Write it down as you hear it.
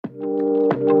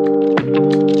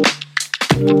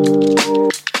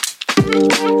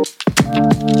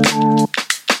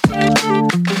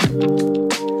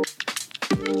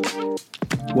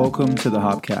to the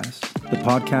HOPcast, the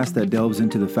podcast that delves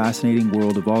into the fascinating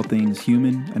world of all things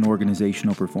human and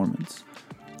organizational performance.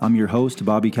 I'm your host,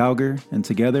 Bobby Cowger, and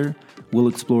together we'll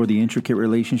explore the intricate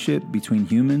relationship between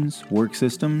humans, work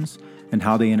systems, and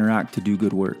how they interact to do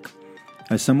good work.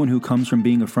 As someone who comes from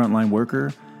being a frontline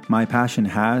worker, my passion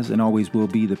has and always will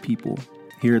be the people.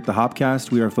 Here at the HOPcast,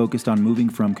 we are focused on moving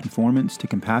from conformance to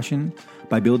compassion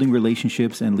by building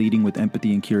relationships and leading with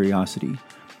empathy and curiosity.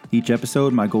 Each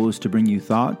episode, my goal is to bring you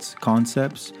thoughts,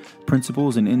 concepts,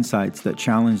 principles, and insights that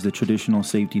challenge the traditional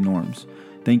safety norms.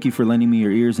 Thank you for lending me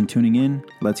your ears and tuning in.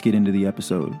 Let's get into the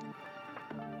episode.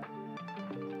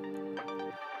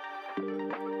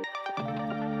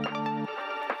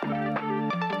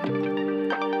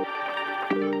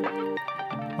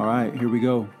 All right, here we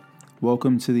go.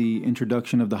 Welcome to the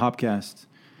introduction of the HOPcast.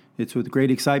 It's with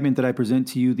great excitement that I present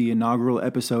to you the inaugural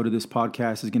episode of this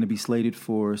podcast is going to be slated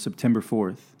for September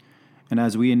 4th. And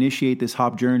as we initiate this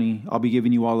HOP journey, I'll be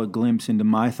giving you all a glimpse into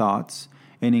my thoughts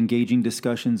and engaging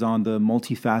discussions on the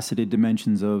multifaceted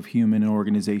dimensions of human and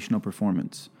organizational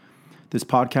performance. This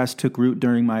podcast took root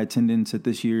during my attendance at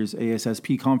this year's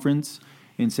ASSP conference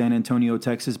in San Antonio,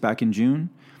 Texas back in June.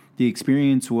 The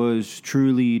experience was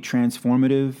truly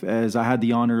transformative as I had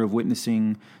the honor of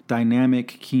witnessing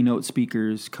dynamic keynote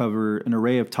speakers cover an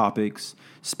array of topics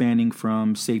spanning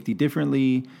from safety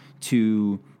differently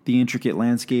to the intricate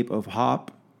landscape of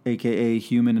HOP, aka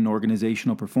human and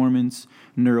organizational performance,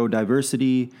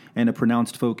 neurodiversity, and a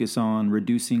pronounced focus on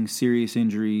reducing serious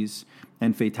injuries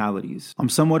and fatalities. I'm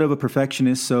somewhat of a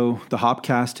perfectionist, so the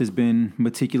HOPcast has been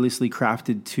meticulously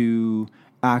crafted to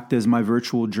act as my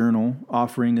virtual journal,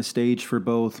 offering a stage for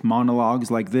both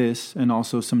monologues like this and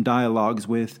also some dialogues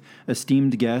with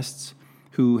esteemed guests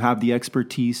who have the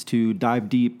expertise to dive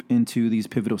deep into these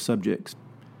pivotal subjects.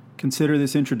 Consider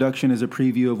this introduction as a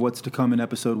preview of what's to come in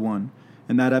episode 1.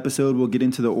 In that episode, we'll get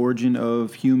into the origin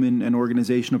of human and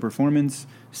organizational performance,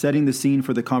 setting the scene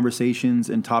for the conversations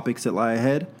and topics that lie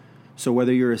ahead. So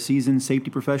whether you're a seasoned safety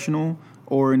professional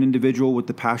or an individual with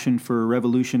the passion for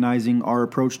revolutionizing our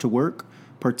approach to work,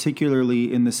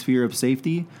 particularly in the sphere of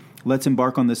safety, let's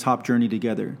embark on this HOP journey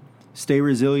together. Stay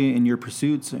resilient in your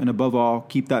pursuits, and above all,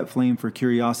 keep that flame for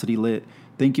curiosity lit.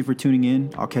 Thank you for tuning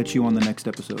in. I'll catch you on the next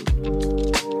episode.